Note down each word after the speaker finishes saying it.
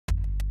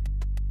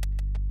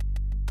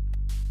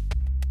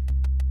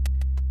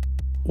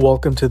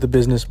Welcome to the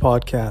Business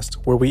Podcast,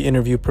 where we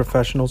interview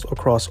professionals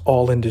across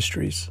all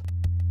industries.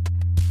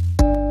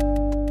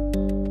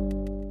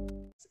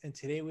 And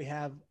today we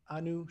have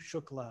Anu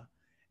Shukla,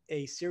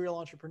 a serial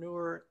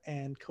entrepreneur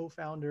and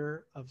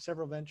co-founder of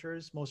several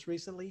ventures, most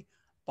recently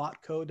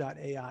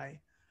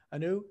Botco.ai.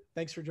 Anu,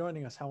 thanks for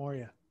joining us. How are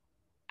you?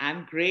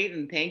 I'm great,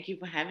 and thank you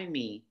for having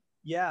me.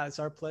 Yeah, it's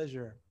our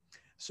pleasure.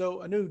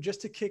 So Anu, just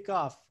to kick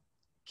off,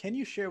 can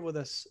you share with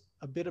us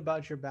a bit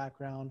about your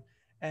background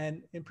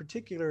and in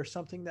particular,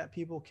 something that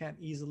people can't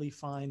easily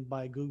find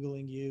by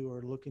Googling you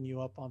or looking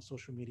you up on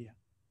social media?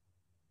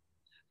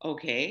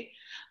 Okay.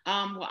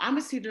 Well, I'm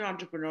a serial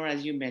entrepreneur,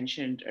 as you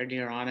mentioned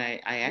earlier on. I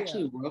Yeah.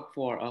 actually work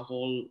for a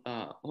whole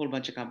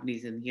bunch of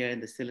companies in here in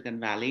the Silicon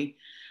Valley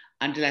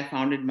until I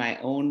founded my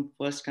own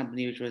first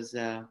company, which was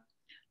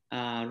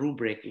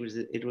Rubric.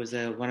 It was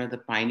one of the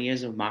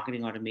pioneers of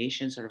marketing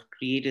automation, sort of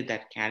created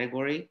that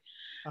category.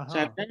 So Uh-huh.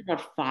 I've done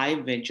about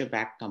 5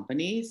 venture-backed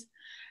companies,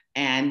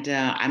 and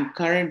I'm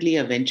currently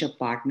a venture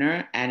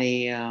partner at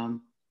a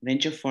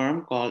venture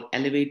firm called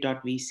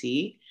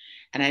Elevate.vc.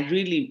 And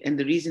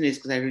the reason is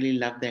because I really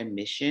love their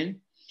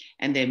mission.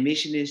 And their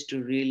mission is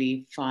to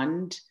really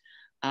fund,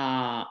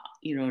 uh,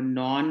 you know,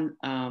 non,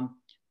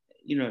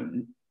 you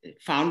know,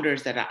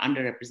 founders that are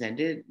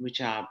underrepresented, which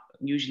are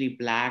usually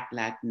Black,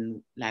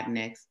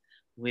 Latinx,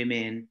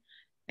 women,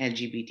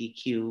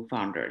 LGBTQ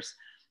founders.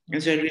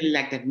 And so I Mm-hmm. really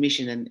like that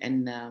mission.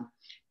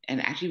 And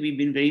actually, we've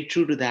been very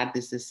true to that.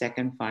 This is the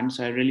second fund.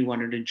 So I really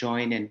wanted to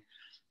join, and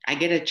I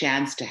get a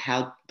chance to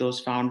help those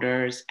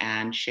founders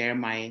and share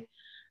my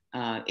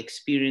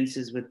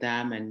experiences with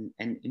them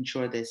and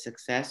ensure their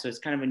success. So it's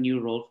kind of a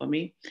new role for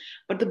me.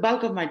 But the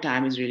bulk of my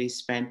time is really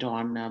spent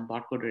on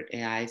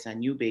Botco.ai. It's a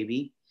new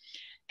baby.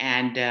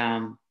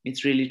 And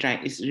it's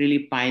really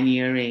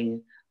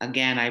pioneering,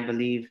 again, I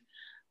believe,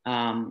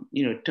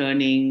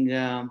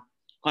 turning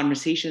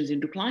conversations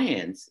into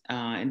clients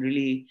and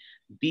really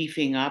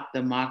beefing up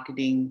the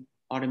marketing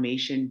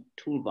automation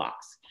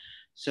toolbox.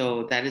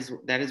 So that is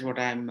what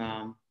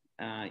I'm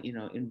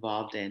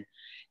involved in.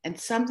 And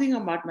something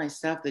about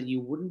myself that you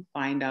wouldn't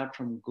find out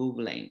from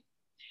Googling.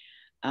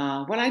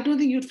 Well, I don't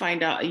think you'd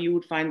find out. You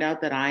would find out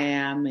that I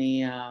am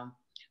a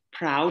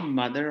proud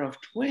mother of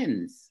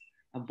twins,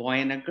 a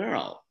boy and a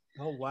girl.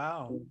 Oh,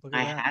 wow. Look at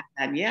I that. had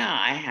that. Yeah,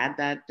 I had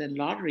that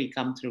lottery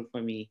come through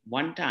for me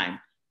one time,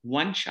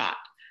 one shot.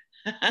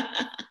 and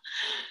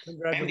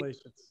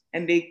Congratulations.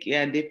 and they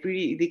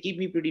keep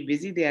me pretty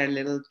busy. They are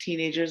little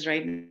teenagers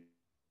right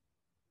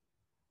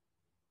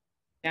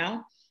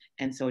now,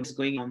 and so just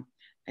going.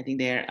 I think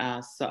they're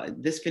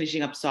this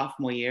finishing up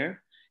sophomore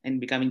year and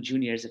becoming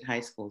juniors at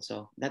high school.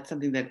 So that's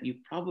something that you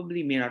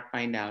probably may not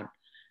find out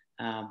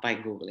by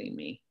googling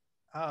me.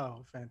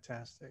 Oh,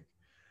 fantastic.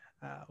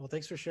 Well,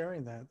 thanks for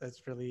sharing that.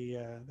 That's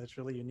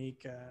really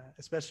unique,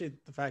 especially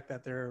the fact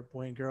that they're a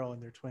boy and girl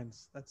and they're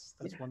twins. That's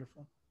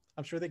wonderful.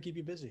 I'm sure they keep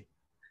you busy.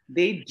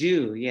 They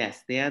do,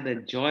 yes. They are the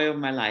joy of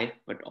my life,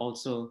 but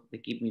also they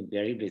keep me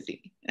very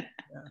busy.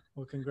 Yeah.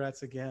 Well,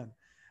 congrats again.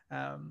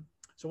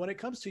 So, when it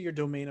comes to your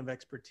domain of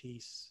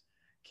expertise,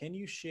 can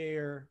you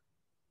share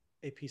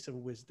a piece of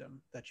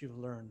wisdom that you've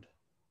learned?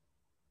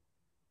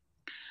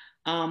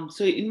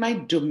 So in my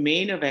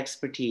domain of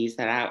expertise,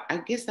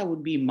 I guess that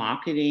would be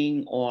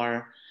marketing,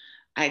 or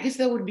I guess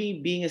that would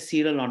be being a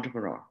serial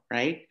entrepreneur,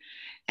 right?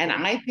 And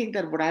Sure. I think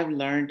that what I've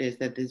learned is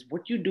that this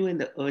what you do in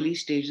the early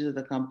stages of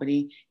the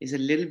company is a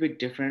little bit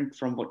different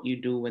from what you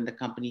do when the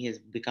company has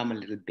become a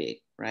little big,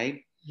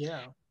 right?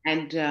 Yeah.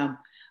 And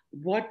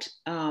what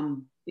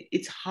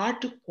it's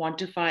hard to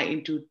quantify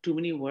into too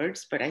many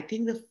words, but I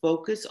think the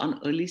focus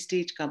on early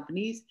stage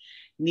companies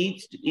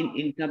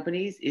in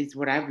companies is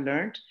what I've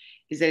learned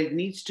is that it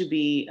needs to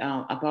be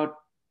about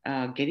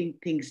getting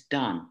things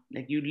done.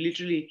 Like you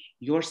literally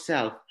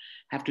yourself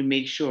have to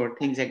make sure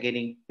things are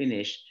getting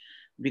finished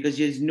because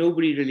there's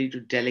nobody really to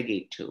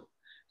delegate to.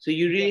 So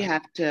you really Yeah.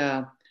 have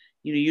to,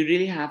 you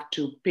really have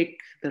to pick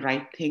the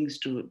right things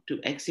to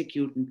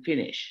execute and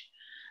finish.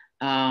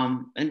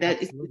 And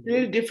that it's Absolutely.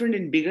 really different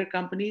in bigger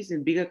companies.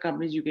 In bigger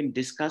companies, you can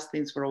discuss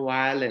things for a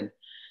while and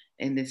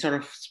it sort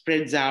of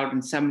spreads out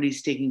and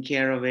somebody's taking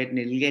care of it and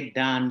it'll get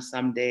done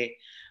someday.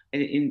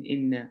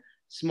 In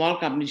small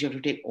companies, you have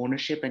to take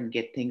ownership and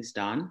get things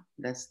done.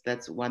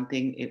 That's one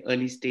thing in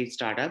early stage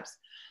startups.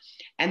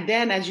 And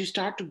then as you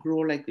start to grow,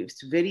 like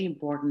it's very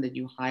important that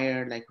you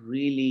hire like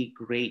really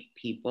great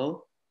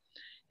people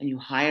and you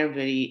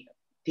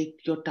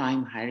take your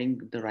time hiring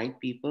the right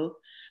people,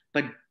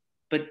 but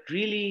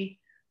really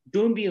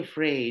don't be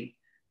afraid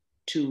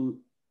to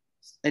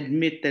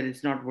admit that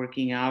it's not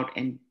working out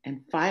and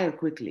fire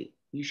quickly.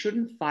 You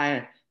shouldn't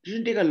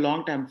take a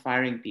long time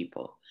firing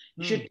people.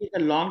 You should Mm, take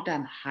a long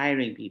time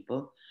hiring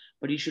people,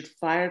 but you should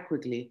fire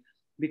quickly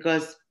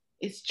because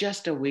it's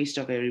just a waste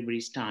of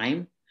everybody's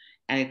time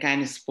and it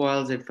kind of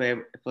spoils it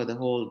for the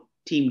whole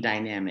team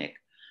dynamic.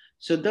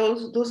 So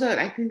those are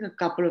I think a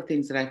couple of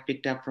things that I've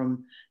picked up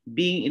from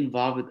being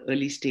involved with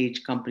early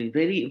stage companies,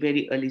 very,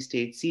 very early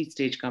stage, seed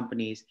stage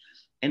companies,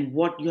 and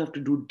what you have to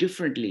do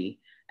differently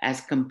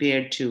as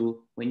compared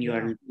to when you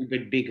are a Yeah, little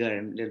bit bigger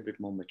and a little bit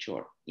more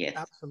mature. Yes.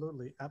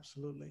 absolutely.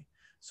 Absolutely.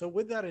 So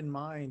with that in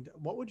mind,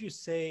 what would you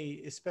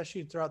say,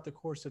 especially throughout the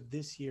course of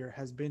this year,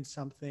 has been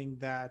something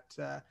that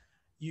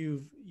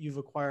you've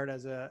acquired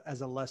as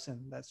a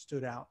lesson that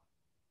stood out?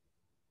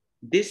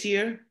 This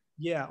year,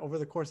 Yeah, over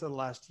the course of the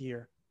last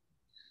year.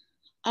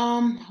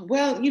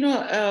 well,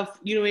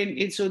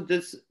 so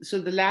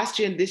the last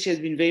year and this year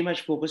has been very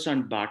much focused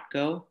on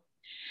Botco.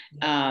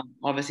 Yeah.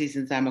 Obviously,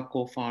 since I'm a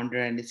co-founder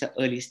and it's an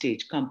early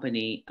stage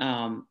company,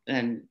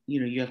 and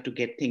you have to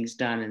get things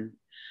done. And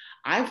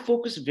I've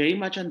focused very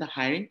much on the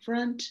hiring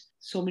front.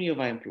 So many of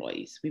our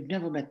employees, we've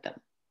never met them.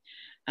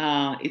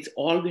 It's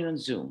all been on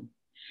Zoom.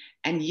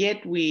 And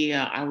yet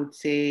I would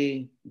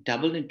say,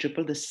 doubled and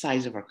tripled the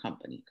size of our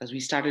company because we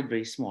started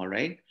very small,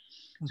 right?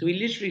 So we Mhm.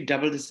 literally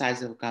doubled the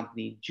size of a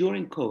company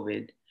during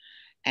COVID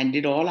and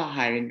did all our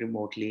hiring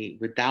remotely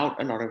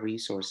without a lot of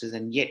resources.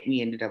 And yet we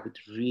ended up with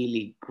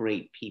really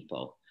great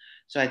people.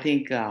 So I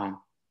think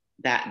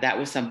that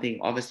was something,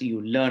 obviously,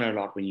 you learn a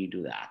lot when you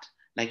do that.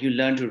 Like you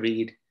learn to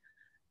read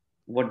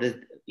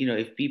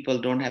if people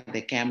don't have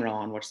their camera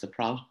on, what's the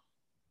problem?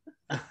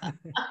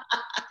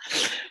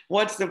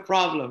 What's the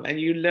problem? And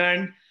you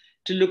learn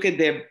to look at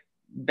their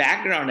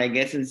background, I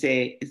guess, and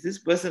say, is this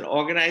person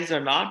organized or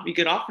not? We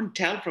can often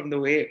tell from the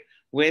way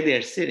where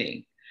they're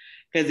sitting,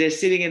 because they're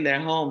sitting in their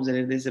homes, and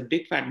if there's a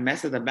big fat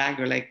mess at the back,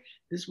 you're like,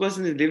 this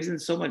person lives in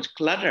so much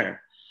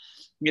clutter.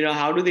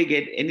 How do they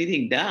get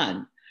anything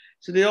done?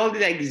 So there are all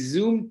these like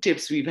Zoom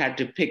tips we've had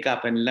to pick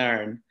up and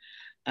learn,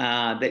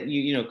 that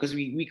because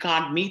we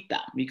can't meet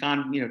them. We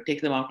can't,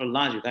 take them out for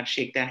lunch. We can't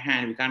shake their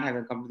hand. We can't have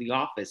them come to the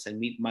office and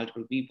meet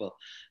multiple people.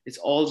 It's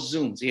all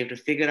Zoom. So you have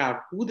to figure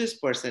out who this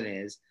person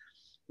is.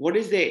 What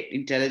is their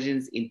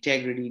intelligence,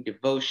 integrity,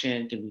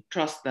 devotion? Can we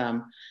trust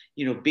them?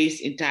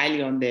 Based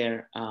entirely on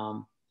their,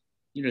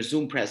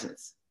 Zoom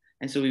presence.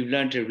 And so we've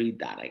learned to read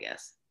that, I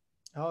guess.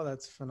 Oh,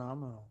 that's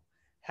phenomenal.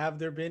 Have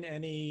there been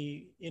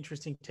any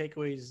interesting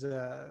takeaways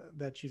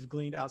that you've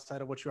gleaned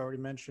outside of what you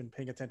already mentioned,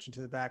 paying attention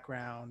to the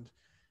background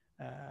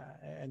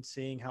and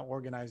seeing how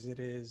organized it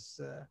is?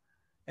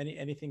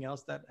 Anything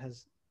else that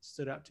has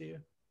stood out to you?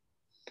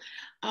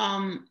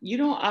 Um, you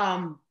know,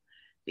 um,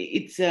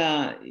 it's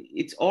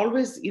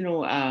always,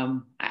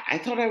 I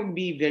thought I would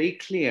be very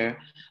clear,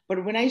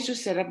 but when I used to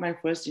set up my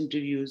first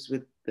interviews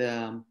with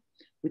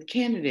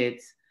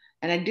candidates,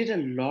 and I did a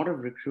lot of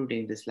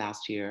recruiting this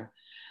last year,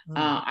 Mm,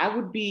 I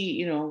would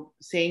be,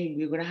 saying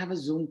we're going to have a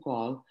Zoom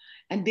call,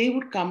 and they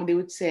would come and they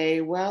would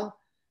say, well,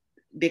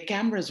 their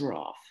cameras were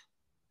off,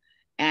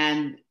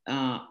 and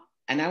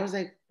and I was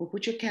like, well,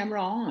 put your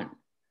camera on.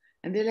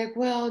 And they're like,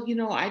 well,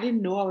 I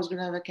didn't know I was going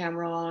to have a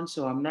camera on,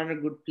 so I'm not in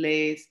a good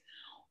place,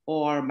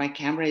 or my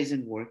camera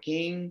isn't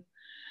working.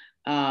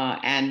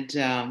 And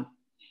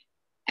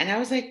I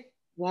was like,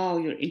 wow,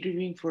 you're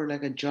interviewing for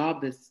like a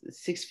job that's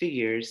 6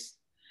 figures,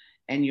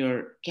 and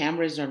your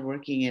camera is not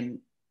working, and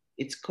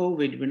it's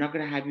COVID. We're not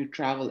going to have you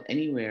travel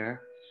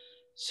anywhere.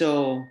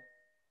 So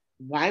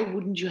why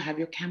wouldn't you have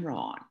your camera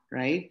on,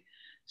 right?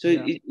 So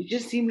yeah, it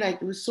just seemed like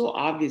it was so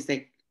obvious.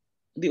 Like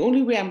the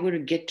only way I'm going to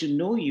get to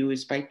know you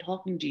is by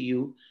talking to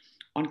you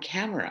on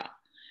camera.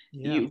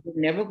 yeah,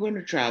 We're never going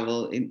to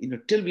travel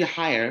till we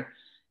hire,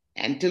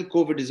 until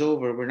COVID is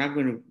over. We're not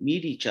going to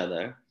meet each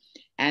other,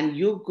 and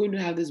you're going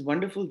to have this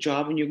wonderful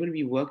job, and you're going to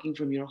be working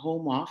from your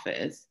home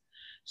office.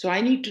 So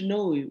I need to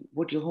know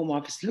what your home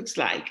office looks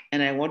like,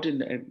 and I want to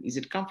know, is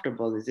it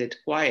comfortable? Is it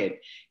quiet?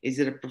 Is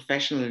it a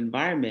professional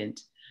environment?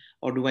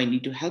 Or do I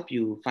need to help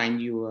you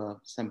find you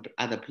some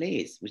other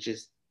place, which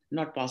is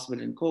not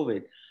possible in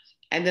COVID?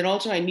 And then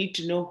also, I need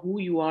to know who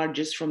you are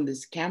just from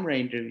this camera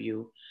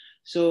interview.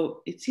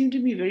 So it seemed to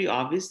me very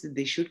obvious that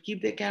they should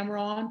keep their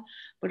camera on,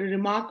 but a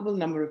remarkable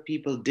number of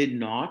people did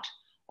not,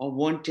 or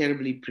weren't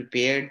terribly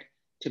prepared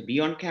to be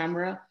on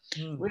camera.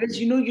 mm, Whereas,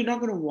 you're not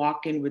going to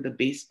walk in with a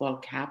baseball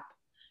cap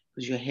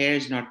because your hair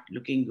is not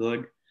looking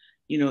good,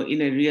 in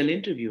a real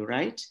interview,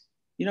 right?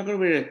 You're not going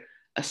to wear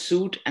a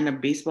suit and a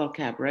baseball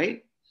cap,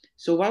 right?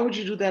 So why would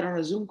you do that on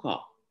a Zoom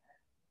call?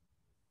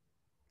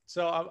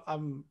 so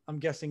I'm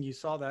guessing you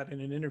saw that in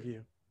an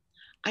interview.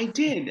 I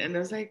did. And I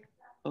was like,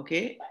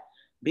 okay,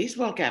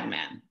 baseball cap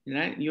man,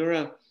 you're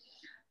a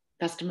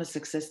customer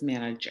success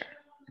manager.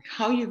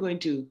 How are you going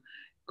to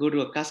go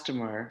to a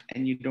customer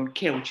and you don't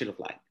care what you look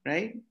like,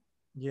 right?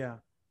 Yeah,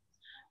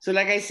 So,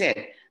 like I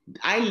said,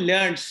 I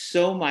learned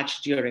so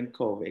much during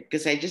COVID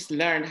because I just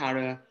learned how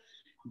to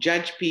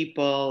judge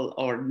people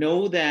or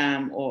know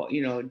them, or,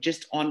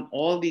 just on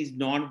all these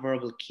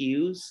nonverbal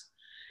cues,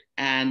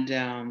 and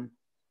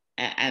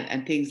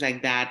and things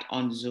like that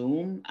on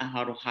Zoom, and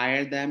how to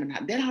hire them,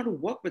 and then how to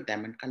work with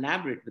them and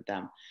collaborate with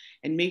them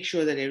and make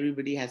sure that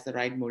everybody has the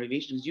right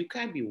motivations. You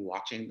can't be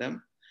watching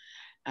them.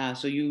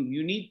 So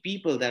you need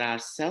people that are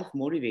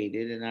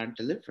self-motivated and are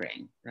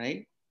delivering,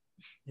 right?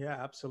 yeah,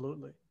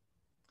 absolutely.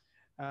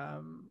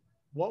 Um,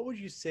 what would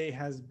you say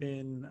has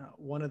been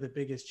one of the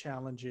biggest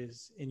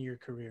challenges in your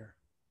career?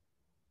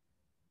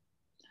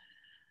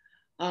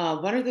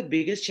 One of the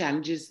biggest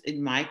challenges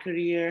in my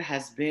career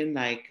has been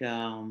like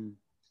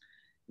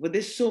well,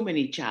 there's so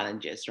many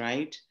challenges,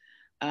 right?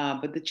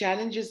 But the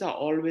challenges are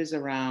always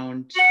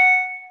around,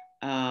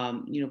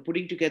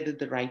 putting together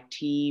the right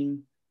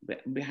team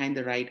behind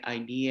the right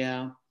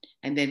idea,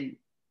 and then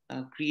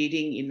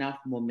creating enough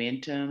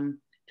momentum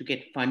to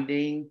get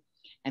funding,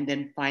 and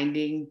then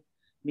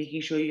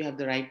making sure you have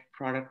the right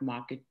product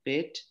market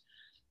fit.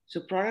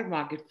 So product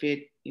market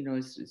fit,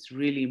 is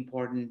really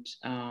important,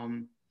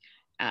 and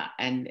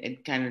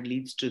it kind of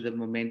leads to the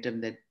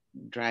momentum that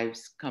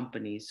drives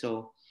companies.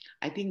 So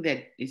I think that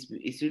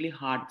it's really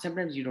hard.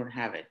 Sometimes you don't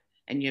have it,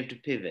 and you have to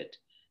pivot,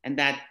 and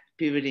that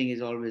pivoting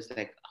is always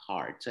like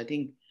hard. So I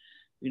think,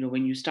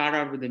 when you start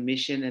out with a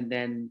mission, and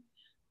then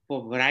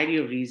for a variety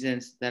of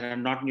reasons that are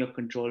not in your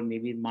control,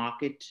 maybe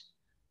market,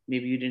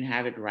 maybe you didn't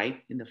have it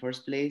right in the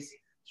first place,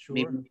 Sure.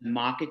 maybe the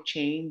market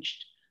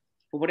changed,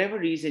 for whatever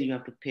reason you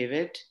have to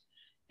pivot,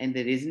 and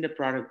there isn't a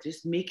product,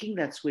 just making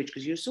that switch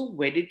because you're so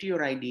wedded to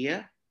your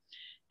idea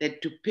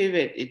that to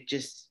pivot,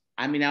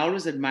 I mean, I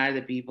always admire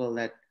the people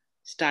that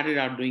started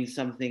out doing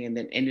something and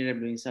then ended up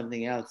doing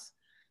something else,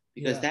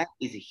 because Yeah. that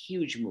is a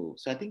huge move.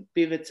 So I think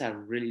pivots are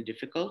really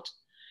difficult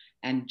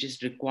and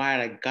just require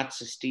like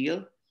guts of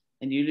steel.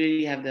 And you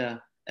really have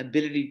the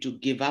ability to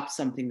give up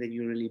something that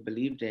you really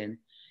believed in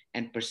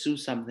and pursue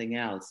something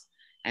else.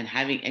 And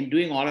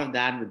doing all of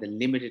that with a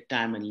limited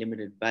time and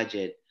limited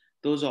budget,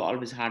 those are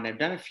always hard. I've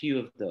done a few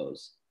of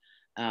those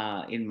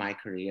in my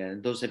career,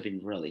 and those have been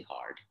really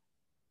hard.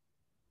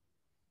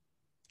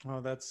 Oh,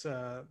 that's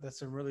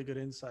some really good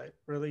insight.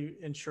 Really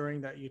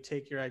ensuring that you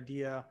take your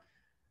idea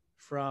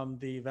from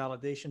the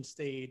validation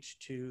stage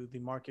to the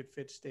market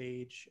fit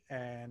stage,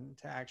 and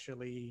to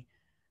actually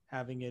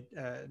having it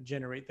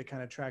generate the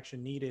kind of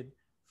traction needed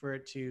for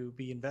it to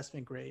be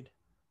investment grade,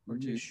 or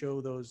to Mm-hmm.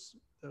 show those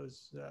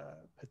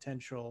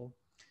potential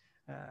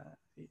uh,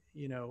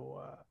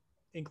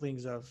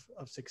 inklings of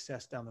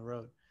success down the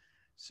road.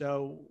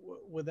 So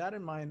with that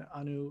in mind,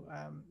 Anu,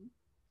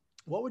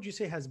 what would you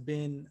say has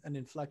been an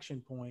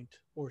inflection point,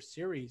 or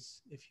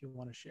series, if you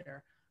want to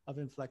share, of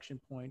inflection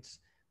points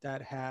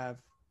that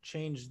have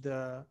changed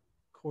the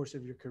course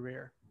of your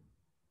career?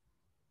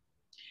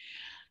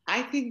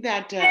 I think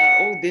that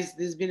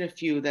there's been a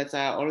few that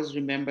I always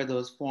remember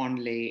those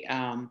fondly.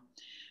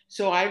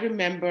 So I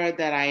remember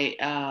that I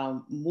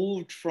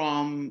moved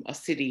from a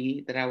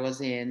city that I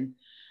was in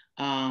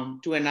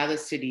to another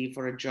city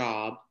for a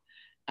job,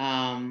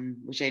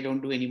 which I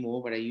don't do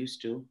anymore, but I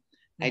used to.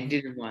 I Hmm.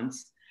 did it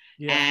once,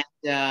 Yeah.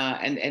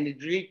 and it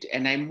really,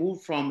 and I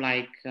moved from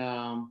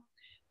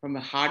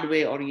a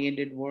hardware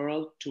oriented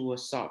world to a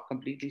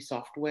completely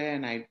software,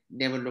 and I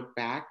never looked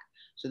back.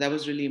 So that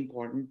was really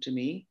important to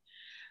me.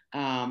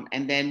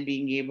 And then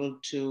being able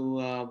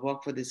to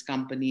work for this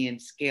company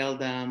and scale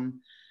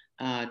them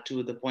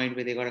to the point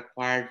where they got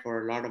acquired for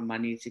a lot of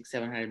money,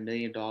 $600-700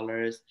 million,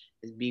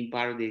 as being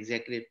part of the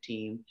executive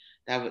team.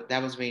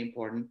 That was very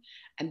important.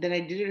 And then I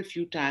did it a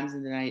few times,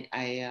 and then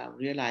I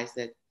realized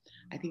that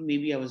I think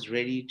maybe I was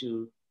ready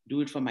to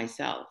do it for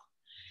myself.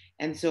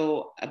 And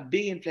so a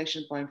big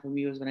inflection point for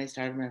me was when I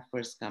started my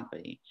first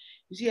company.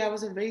 You see, I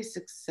was a very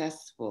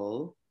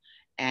successful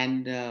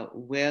and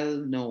well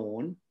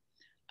known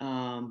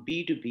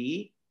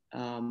B2B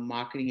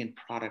marketing and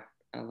product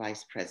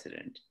vice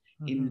president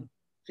Hmm. in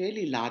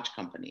fairly large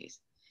companies.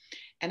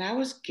 And I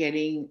was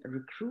getting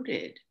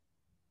recruited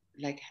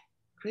like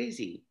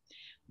crazy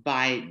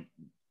by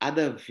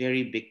other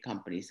very big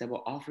companies that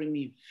were offering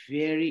me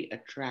very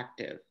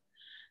attractive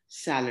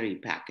salary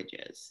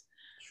packages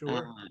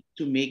uh, Sure.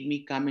 to make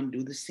me come and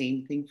do the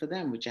same thing for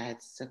them, which I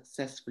had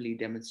successfully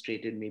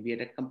demonstrated maybe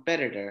at a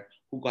competitor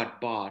who got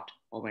bought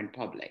or went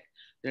public.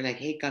 They're like,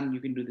 hey, come,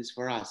 you can do this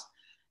for us.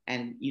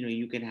 And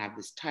you can have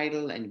this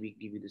title and we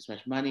give you this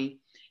much money.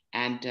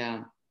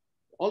 And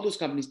all those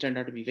companies turned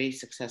out to be very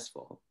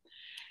successful.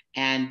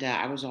 And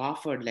I was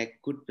offered like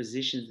good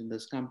positions in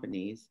those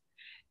companies.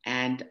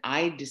 And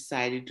I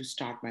decided to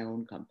start my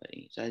own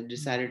company. So I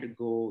decided to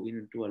go,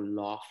 to a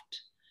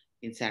loft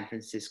in San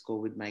Francisco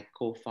with my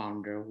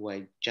co-founder who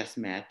I just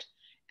met,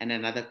 and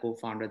another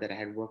co-founder that I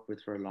had worked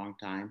with for a long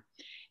time,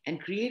 and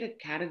create a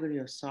category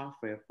of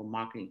software for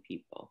marketing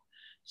people.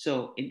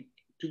 So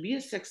to be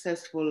a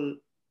successful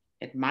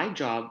at my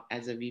job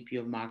as a VP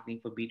of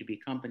marketing for B2B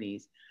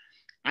companies,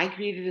 I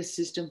created a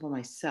system for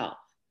myself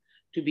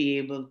to be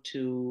able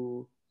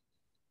to,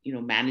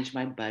 manage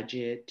my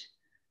budget,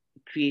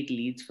 create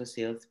leads for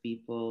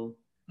salespeople,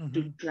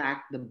 to Hmm.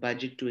 track the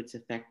budget to its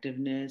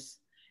effectiveness,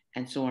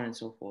 and so on and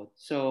so forth.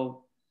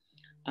 So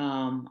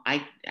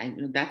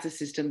that's a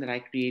system that I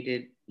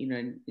created,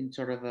 in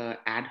sort of a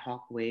ad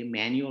hoc way,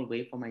 manual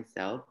way for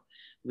myself,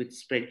 with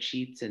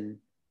spreadsheets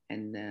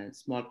and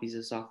small pieces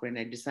of software. And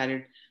I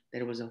decided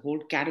that it was a whole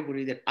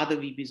category that other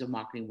VPs of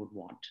marketing would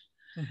want,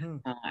 Hmm.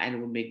 and it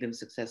would make them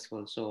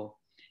successful. So,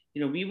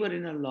 we were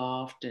in a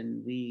loft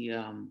and we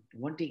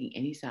weren't taking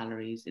any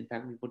salaries. In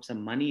fact, we put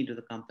some money into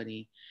the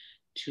company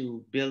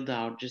to build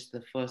out just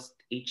the first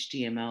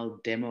HTML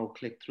demo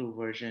click through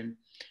version.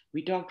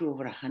 We talked to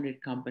over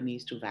 100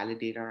 companies to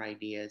validate our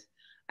ideas.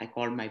 I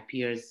called my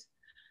peers,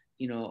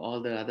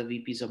 all the other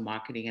VPs of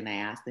marketing, and I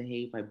asked them,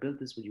 hey, if I built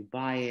this, would you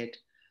buy it?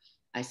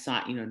 I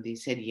saw, they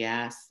said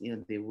yes,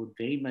 they would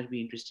very much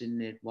be interested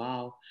in it.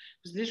 Wow.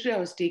 Because literally I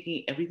was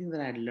taking everything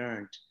that I'd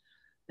learned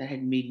that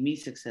had made me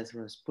successful,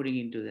 I was putting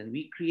into them.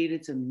 We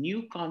created some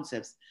new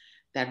concepts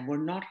that were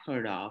not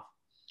heard of.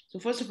 So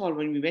first of all,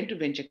 when we went to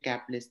venture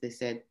capitalists, they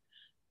said,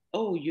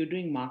 oh, you're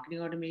doing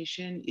marketing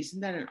automation. Isn't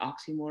that an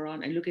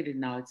oxymoron? And look at it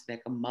now, it's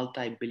like a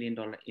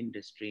multi-billion-dollar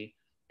industry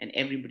and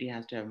everybody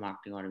has to have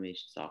marketing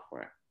automation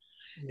software.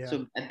 Yeah.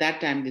 So at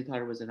that time, they thought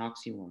it was an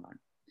oxymoron.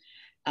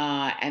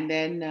 And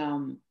then,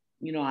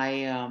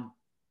 I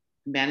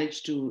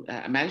managed to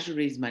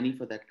raise money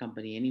for that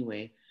company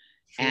anyway.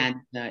 Sure. And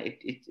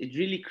it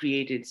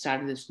really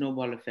started the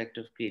snowball effect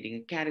of creating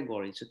a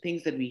category. So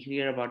things that we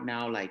hear about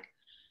now, like,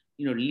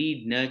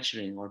 lead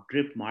nurturing or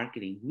drip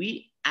marketing,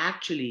 we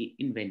actually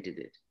invented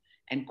it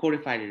and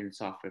codified it in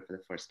software for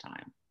the first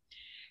time.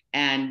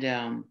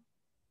 And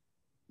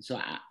so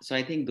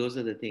I think those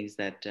are the things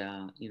that,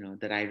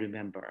 that I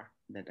remember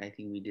that I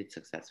think we did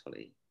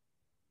successfully.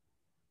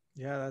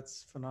 Yeah,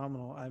 that's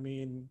phenomenal. I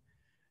mean,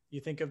 you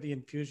think of the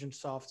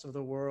Infusionsofts of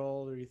the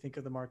world, or you think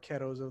of the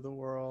Marketos of the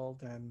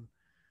world, and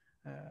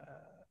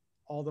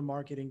all the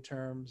marketing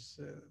terms.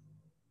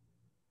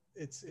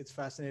 It's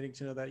fascinating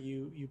to know that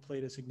you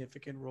played a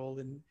significant role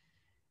in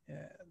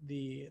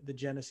the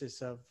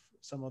genesis of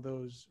some of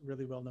those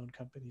really well known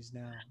companies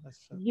now.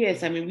 That's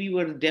Yes, I really mean, we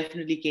were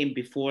definitely came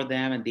before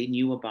them and they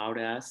knew about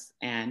us.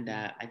 And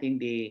yeah. I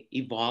think they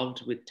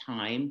evolved with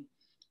time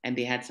and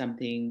they had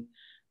something,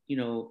 you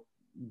know,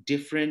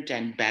 different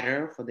and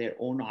better for their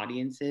own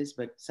audiences.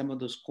 But some of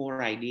those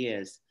core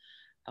ideas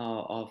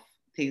of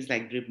things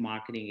like drip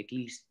marketing, at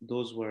least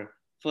those were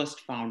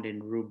first found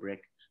in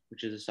Rubric,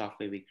 which is a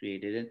software we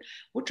created. And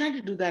we're trying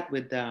to do that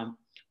with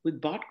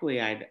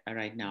Botco.ai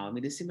right now. I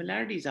mean, the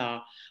similarities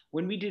are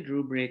when we did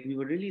Rubric, we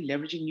were really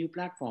leveraging new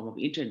platform of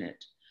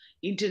internet.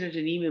 Internet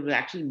and email were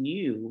actually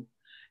new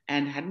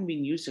and hadn't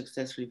been used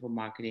successfully for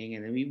marketing.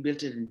 And then we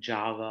built it in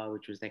Java,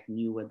 which was like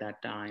new at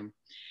that time.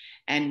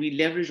 And we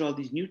leveraged all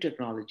these new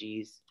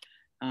technologies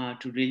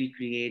to really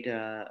create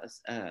a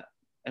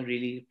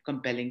really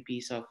compelling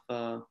piece of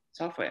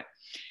software.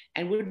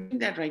 And we're doing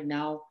that right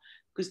now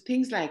because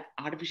things like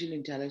artificial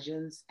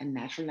intelligence and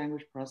natural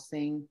language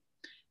processing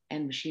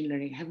and machine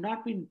learning have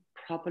not been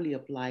properly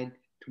applied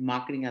to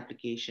marketing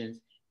applications,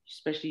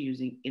 especially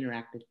using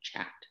interactive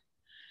chat.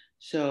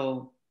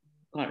 So,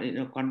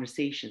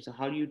 conversations. So,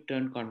 how do you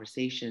turn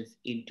conversations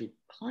into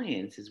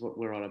clients is what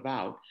we're all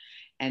about.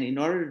 And in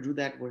order to do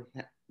that,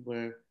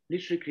 we're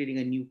literally creating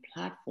a new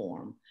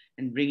platform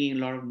and bringing a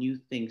lot of new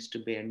things to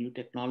bear, new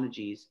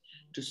technologies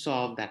to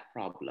solve that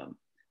problem.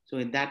 So,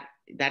 in that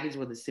is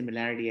what the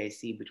similarity I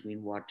see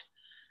between what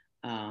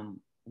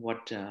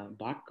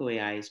Botco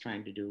AI is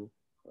trying to do,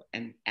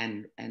 and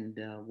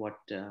what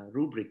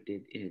Rubric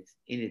did in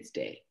its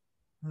day.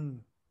 Hmm.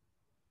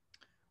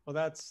 Well,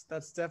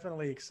 that's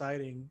definitely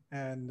exciting.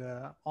 And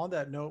on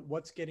that note,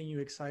 what's getting you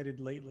excited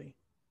lately?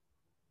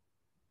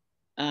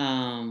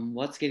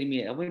 What's getting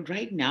me? I mean,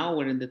 right now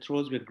we're in the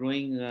throes. We're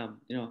growing.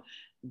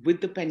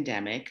 With the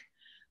pandemic,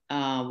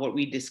 what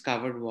we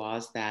discovered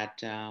was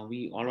that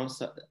we all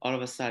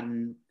of a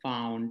sudden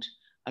found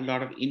a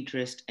lot of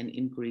interest and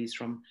inquiries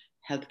from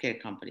healthcare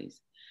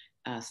companies,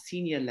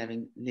 senior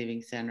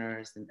living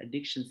centers and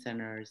addiction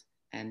centers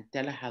and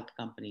telehealth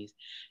companies,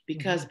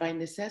 because Hmm. by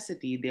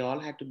necessity they all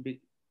had to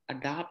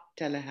adopt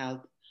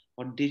telehealth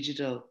or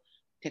digital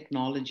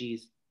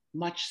technologies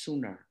much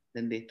sooner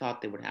than they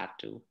thought they would have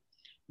to,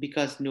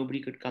 because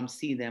nobody could come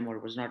see them or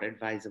it was not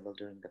advisable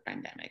during the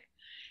pandemic.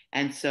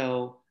 And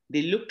so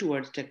they look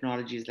towards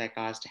technologies like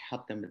ours to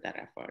help them with that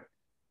effort,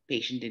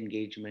 patient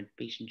engagement,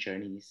 patient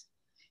journeys.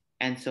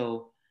 And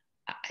so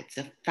it's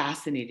a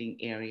fascinating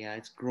area.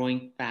 It's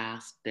growing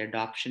fast. The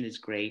adoption is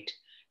great.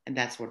 And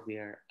that's what we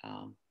are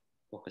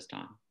focused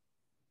on.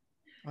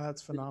 Well,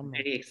 that's It's phenomenal.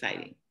 very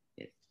exciting.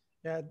 Yes.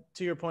 Yeah,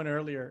 to your point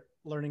earlier,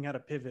 learning how to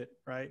pivot,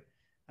 right?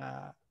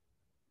 Uh,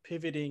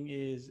 Pivoting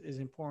is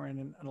important,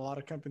 and a lot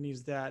of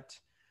companies that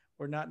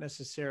were not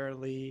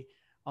necessarily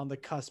on the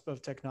cusp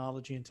of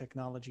technology and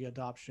technology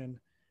adoption,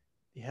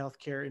 the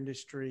healthcare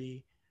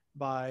industry,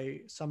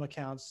 by some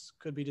accounts,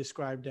 could be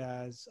described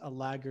as a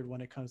laggard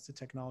when it comes to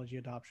technology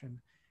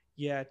adoption.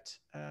 Yet,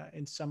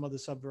 in some of the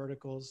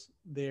subverticals,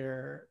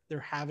 they're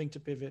having to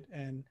pivot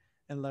and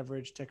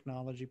leverage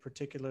technology,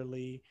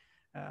 particularly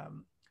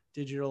um,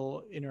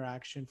 digital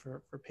interaction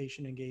for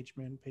patient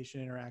engagement,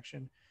 patient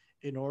interaction,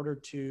 in order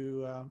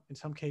to, in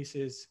some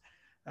cases,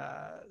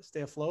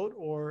 stay afloat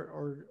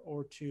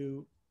or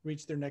to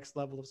reach their next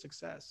level of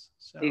success.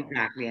 So,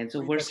 Exactly. And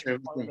so you we're guys are part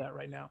of servicing. that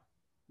right now.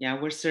 Yeah,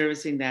 we're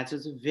servicing that. So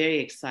it's very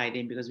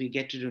exciting because we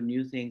get to do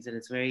new things, and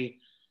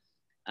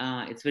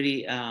uh, it's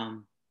very,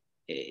 um,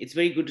 it's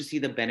very good to see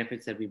the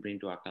benefits that we bring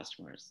to our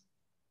customers.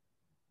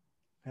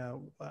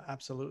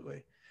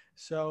 Absolutely.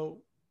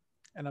 So,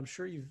 and I'm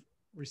sure you've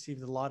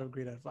received a lot of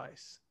great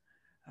advice.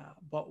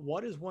 But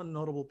what is one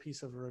notable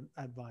piece of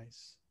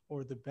advice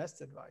or the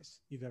best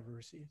advice you've ever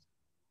received?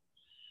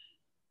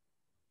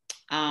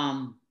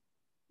 Um,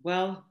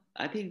 Well,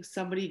 I think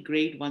somebody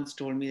great once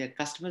told me that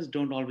customers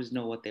don't always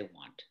know what they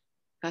want.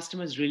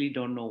 Customers really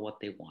don't know what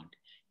they want.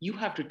 You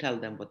have to tell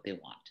them what they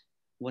want,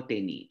 what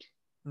they need.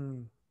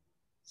 Mm.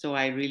 So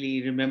I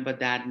really remember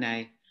that.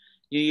 And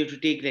you have to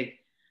take like,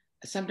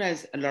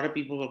 sometimes a lot of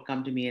people will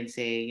come to me and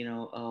say,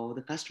 oh,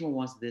 the customer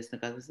wants this.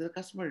 The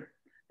customer,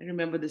 I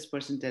remember this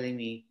person telling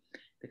me,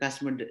 the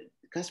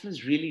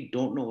customers really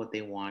don't know what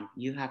they want.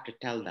 You have to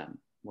tell them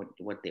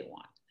what they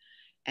want.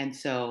 And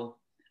so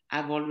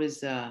I've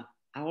always, uh,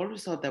 I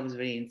always thought that was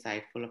very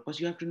insightful. Of course,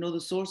 you have to know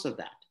the source of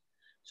that.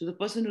 So the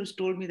person who's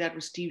told me that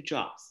was Steve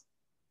Jobs.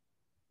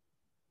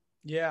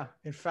 Yeah.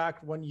 In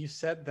fact, when you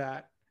said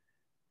that,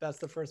 that's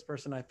the first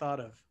person I thought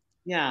of.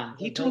 Yeah, 'Cause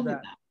he I've heard told me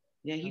that. that.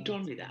 Yeah, he Oh, told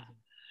that's me that. amazing.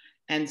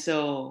 And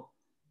so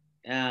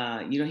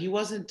he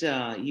wasn't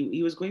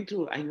he was going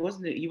through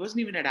he wasn't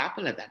even at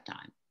Apple at that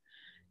time,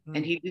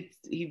 and Mm.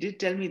 he did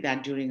tell me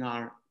that during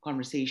our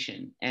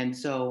conversation. And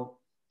so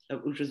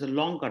which was a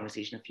long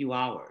conversation, a few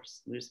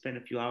hours. We spent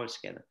a few hours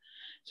together.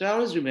 So I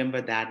always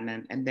remember that.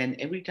 And then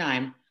every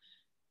time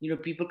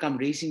people come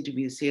racing to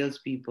be the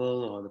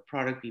salespeople or the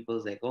product people,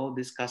 is like, oh,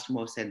 this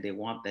customer said they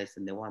want this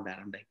and they want that.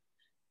 I'm like,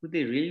 do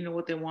they really know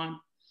what they want?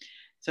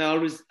 So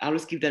I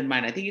always keep that in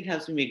mind. I think it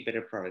helps me make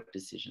better product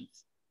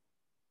decisions.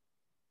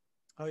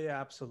 Oh yeah,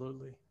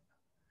 absolutely.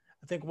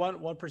 I think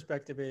one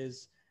perspective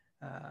is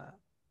uh,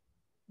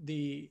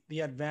 the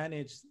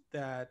advantage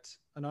that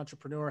an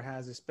entrepreneur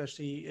has,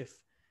 especially if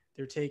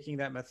they're taking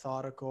that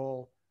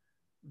methodical,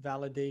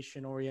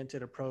 validation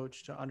oriented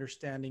approach to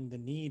understanding the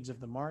needs of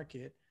the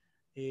market,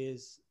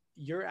 is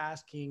you're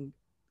asking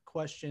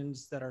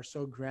questions that are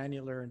so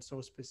granular and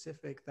so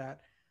specific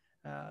that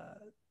uh,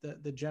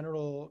 the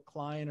general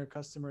client or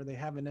customer, they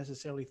haven't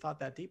necessarily thought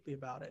that deeply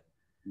about it.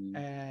 Mm.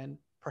 And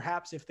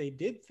perhaps if they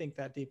did think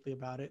that deeply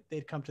about it,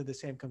 they'd come to the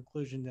same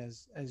conclusion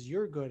as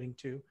you're going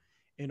to,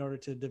 in order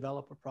to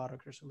develop a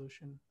product or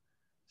solution.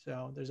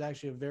 So there's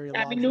actually a very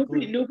I mean,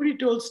 logical. nobody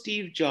told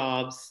Steve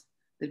Jobs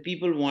that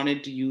people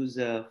wanted to use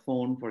a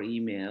phone for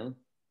email,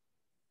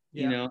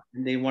 Yeah.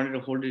 and they wanted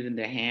to hold it in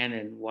their hand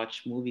and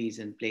watch movies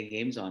and play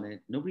games on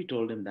it. Nobody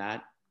told him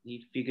that.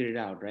 He figured it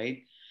out,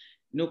 right?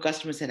 No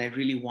customer said, I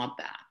really want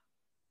that.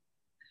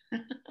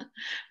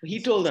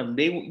 He told them,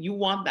 you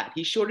want that.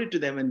 He showed it to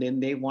them, and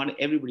then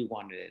everybody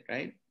wanted it,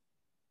 right?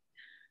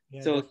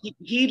 Yeah, So definitely.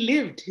 he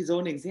lived his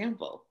own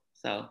example.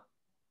 So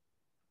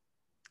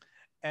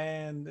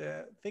And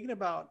thinking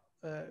about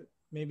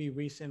maybe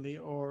recently,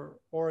 or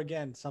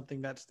again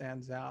something that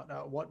stands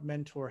out, what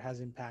mentor has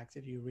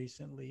impacted you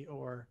recently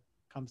or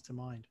comes to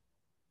mind?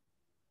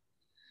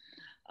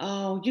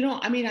 oh,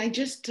 I mean, I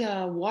just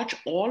watch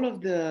all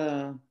of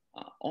the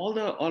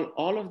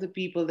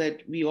people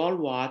that we all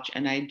watch,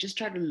 and I just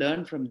try to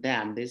learn from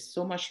them. There's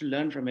so much to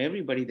learn from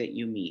everybody that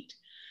you meet.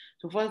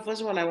 So first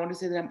of all, I want to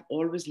say that I'm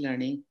always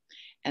learning,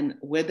 and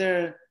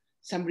whether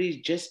somebody is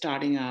just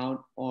starting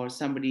out, or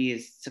somebody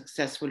is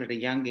successful at a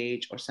young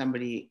age, or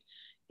somebody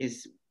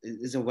is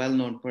a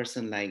well-known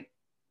person like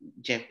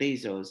Jeff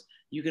Bezos,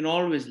 you can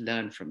always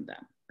learn from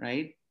them,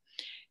 right?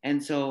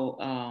 And so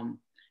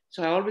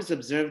I always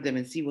observe them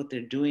and see what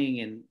they're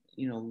doing, and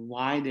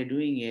why they're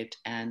doing it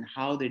and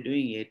how they're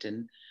doing it.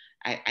 And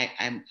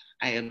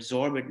I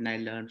absorb it, and I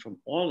learn from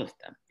all of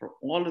them, from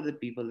all of the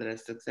people that are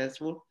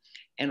successful,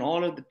 and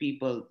all of the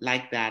people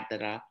like that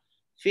are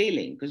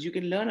failing, because you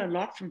can learn a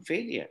lot from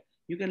failure.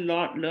 You can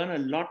learn a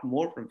lot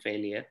more from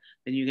failure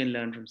than you can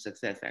learn from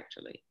success,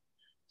 actually. Yeah.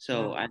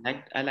 So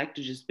I like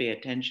to just pay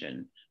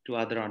attention to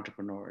other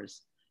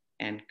entrepreneurs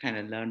and kind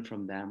of learn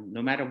from them,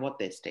 no matter what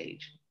their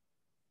stage.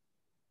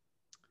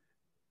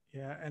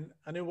 Yeah, and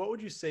I know, what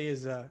would you say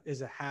is a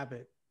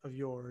habit of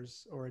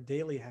yours or a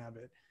daily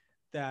habit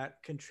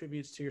that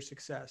contributes to your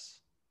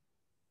success?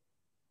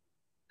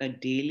 A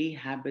daily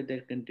habit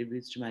that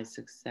contributes to my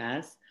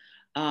success.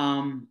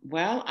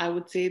 Well, I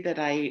would say that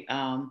I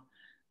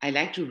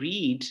like to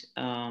read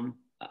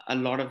a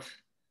lot of,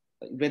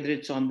 whether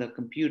it's on the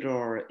computer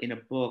or in a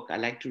book. I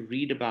like to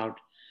read about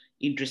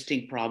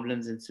interesting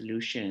problems and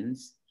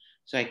solutions.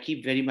 So I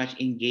keep very much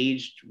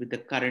engaged with the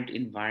current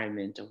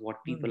environment of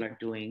what Mm. people are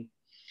doing,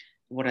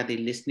 what are they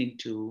listening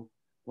to,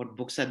 what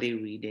books are they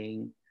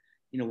reading,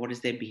 what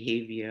is their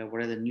behavior,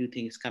 what are the new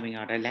things coming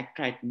out. I like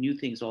to try new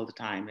things all the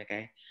time.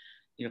 Like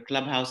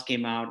Clubhouse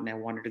came out, and I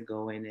wanted to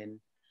go in and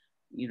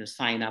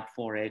sign up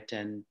for it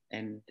and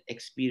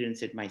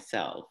experience it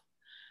myself.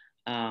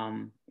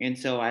 And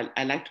so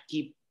I like to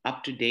keep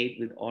up to date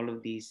with all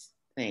of these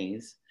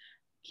things,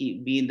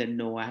 keep be in the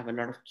know. I have a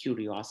lot of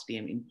curiosity.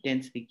 I'm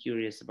intensely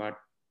curious about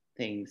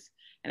things,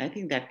 and I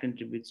think that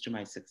contributes to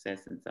my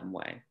success in some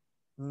way.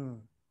 Mm.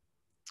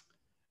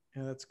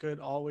 Yeah, that's good.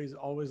 Always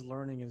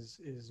learning is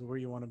where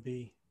you want to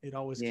be. It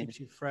always Yeah. keeps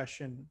you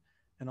fresh and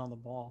on the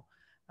ball.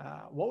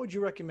 What would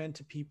you recommend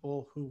to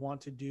people who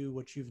want to do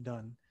what you've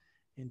done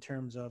in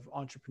terms of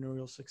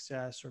entrepreneurial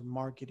success or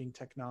marketing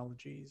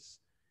technologies?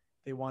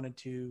 They wanted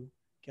to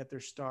get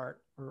their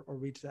start or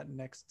reach that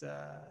next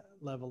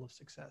level of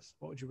success.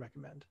 What would you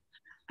recommend?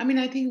 I mean,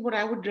 I think what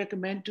I would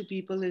recommend to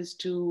people is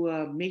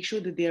to make sure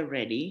that they are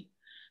ready.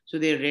 So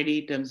they're ready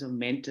in terms of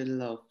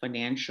mental or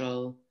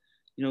financial,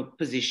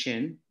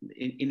 position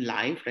in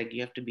life. Like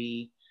you have to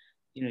be,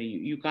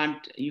 you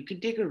can't, you can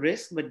take a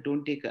risk, but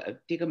don't take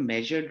a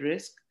measured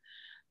risk.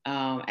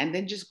 And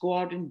then just go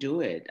out and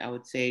do it. I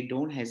would say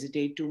don't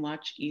hesitate too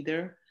much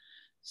either.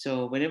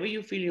 So whenever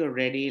you feel you're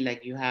ready,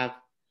 like you have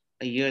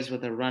a year's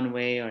worth of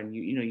runway, or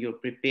you're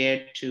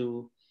prepared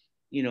to,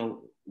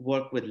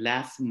 work with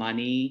less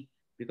money,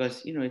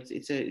 because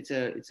it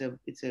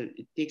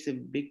takes a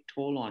big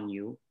toll on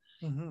you.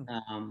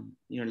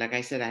 Mm-hmm. Like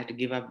I said, I had to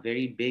give up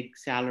very big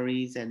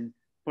salaries and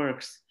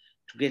perks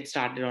to get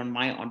started on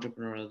my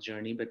entrepreneurial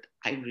journey, but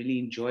I really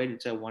enjoyed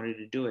it, so I wanted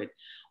to do it.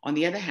 On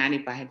the other hand,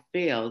 if I had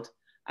failed,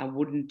 I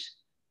wouldn't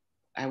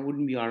I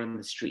wouldn't be out on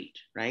the street,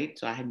 right?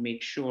 So I had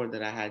made sure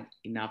that I had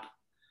enough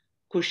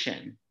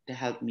cushion to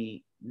help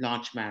me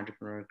launch my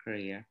entrepreneurial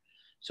career.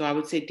 So I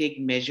would say take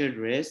measured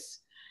risks,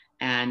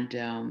 and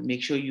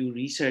make sure you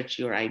research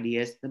your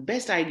ideas. The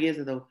best ideas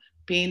are the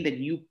pain that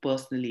you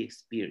personally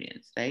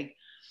experience, right?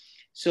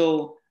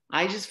 So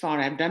I just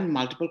found I've done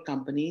multiple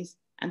companies,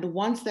 and the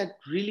ones that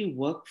really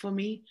work for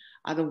me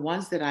are the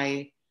ones that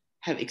I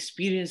have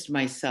experienced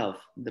myself,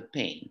 the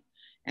pain,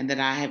 and that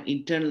I have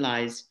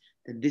internalized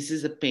that this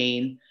is a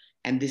pain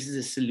and this is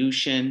a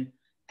solution,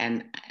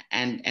 and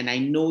and I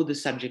know the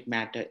subject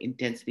matter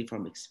intensely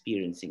from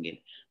experiencing it.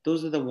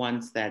 Those are the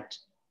ones that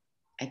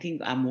I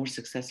think are more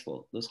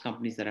successful. Those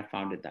companies that are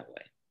founded that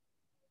way.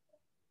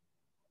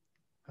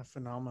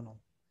 Phenomenal.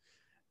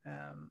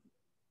 Um,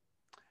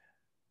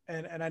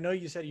 and I know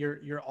you said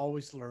you're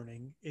always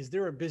learning. Is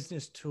there a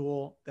business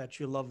tool that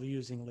you love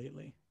using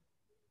lately?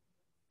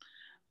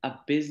 A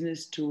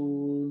business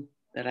tool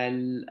that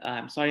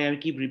I'm sorry, I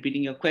keep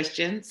repeating your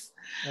questions.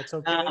 That's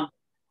okay. Um,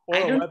 Or I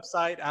a don't,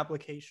 website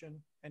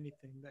application,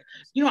 anything that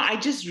comes. I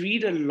just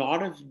read a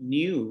lot of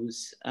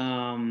news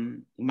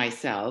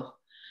myself.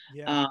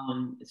 Yeah.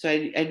 So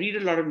I read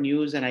a lot of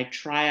news, and I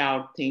try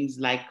out things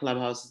like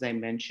Clubhouse, as I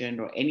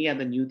mentioned, or any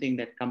other new thing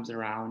that comes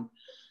around.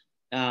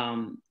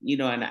 And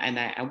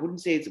I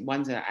wouldn't say it's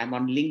ones that I'm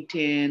on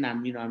LinkedIn.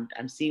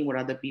 I'm seeing what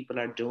other people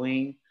are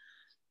doing.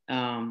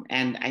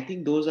 And I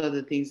think those are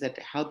the things that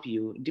help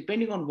you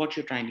depending on what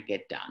you're trying to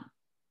get done.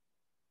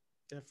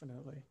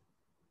 Definitely.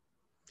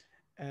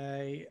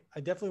 I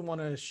definitely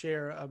want to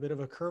share a bit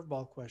of a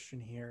curveball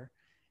question here.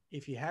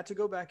 If you had to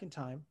go back in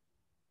time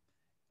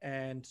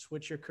and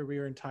switch your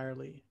career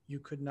entirely, you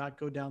could not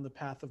go down the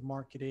path of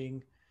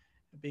marketing,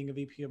 being a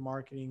VP of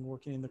marketing,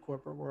 working in the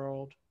corporate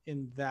world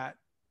in that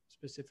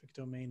specific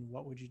domain,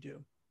 what would you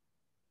do?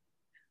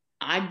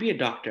 I'd be a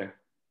doctor.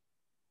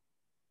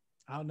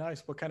 Oh,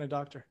 nice. What kind of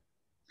doctor?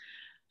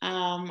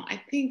 I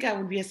think I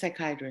would be a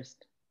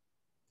psychiatrist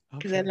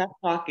because I Okay. love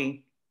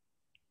talking.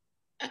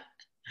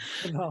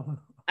 Phenomenal.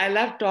 I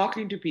love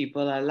talking to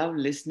people. I love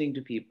listening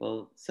to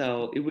people.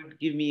 So it would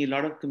give me a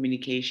lot of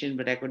communication,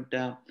 but I could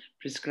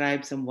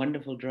prescribe some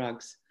wonderful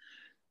drugs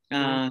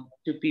Beautiful.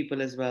 to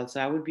people as well. So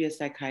I would be a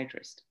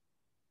psychiatrist.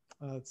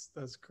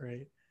 That's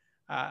great.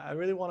 I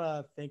really want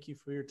to thank you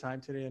for your time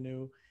today,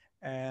 Anu,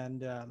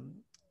 and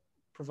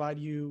provide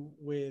you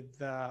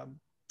with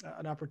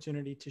an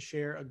opportunity to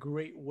share a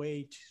great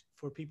way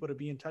for people to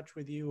be in touch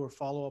with you or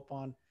follow up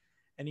on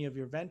any of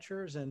your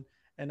ventures, and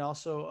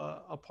also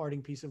a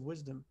parting piece of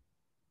wisdom.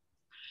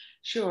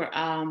 Sure.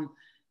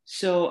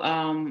 So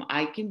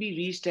I can be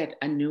reached at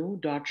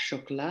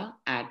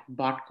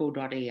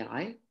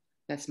anu.shukla@botco.ai.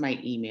 That's my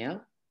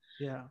email.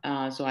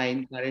 Yeah. So I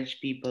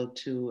encourage people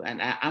to, and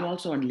I'm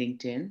also on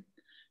LinkedIn.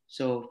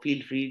 So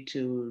feel free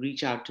to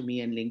reach out to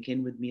me and link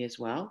in with me as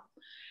well.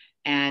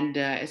 And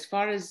as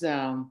far as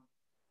a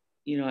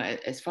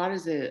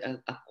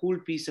cool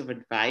piece of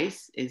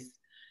advice is,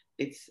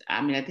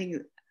 I mean, I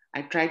think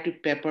I try to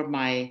pepper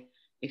my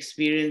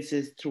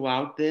experiences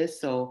throughout this.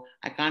 So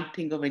I can't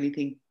think of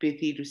anything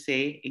pithy to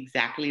say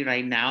exactly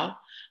right now,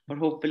 but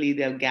hopefully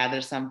they'll gather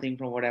something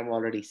from what I've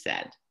already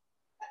said.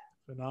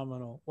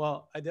 Phenomenal.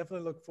 Well, I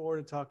definitely look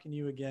forward to talking to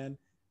you again,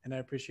 and I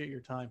appreciate your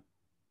time.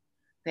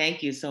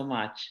 Thank you so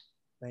much.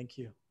 Thank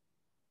you.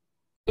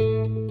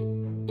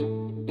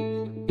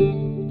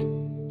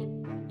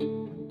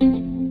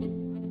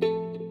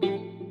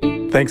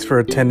 Thanks for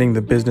attending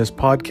the Business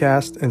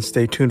Podcast, and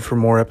stay tuned for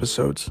more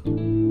episodes.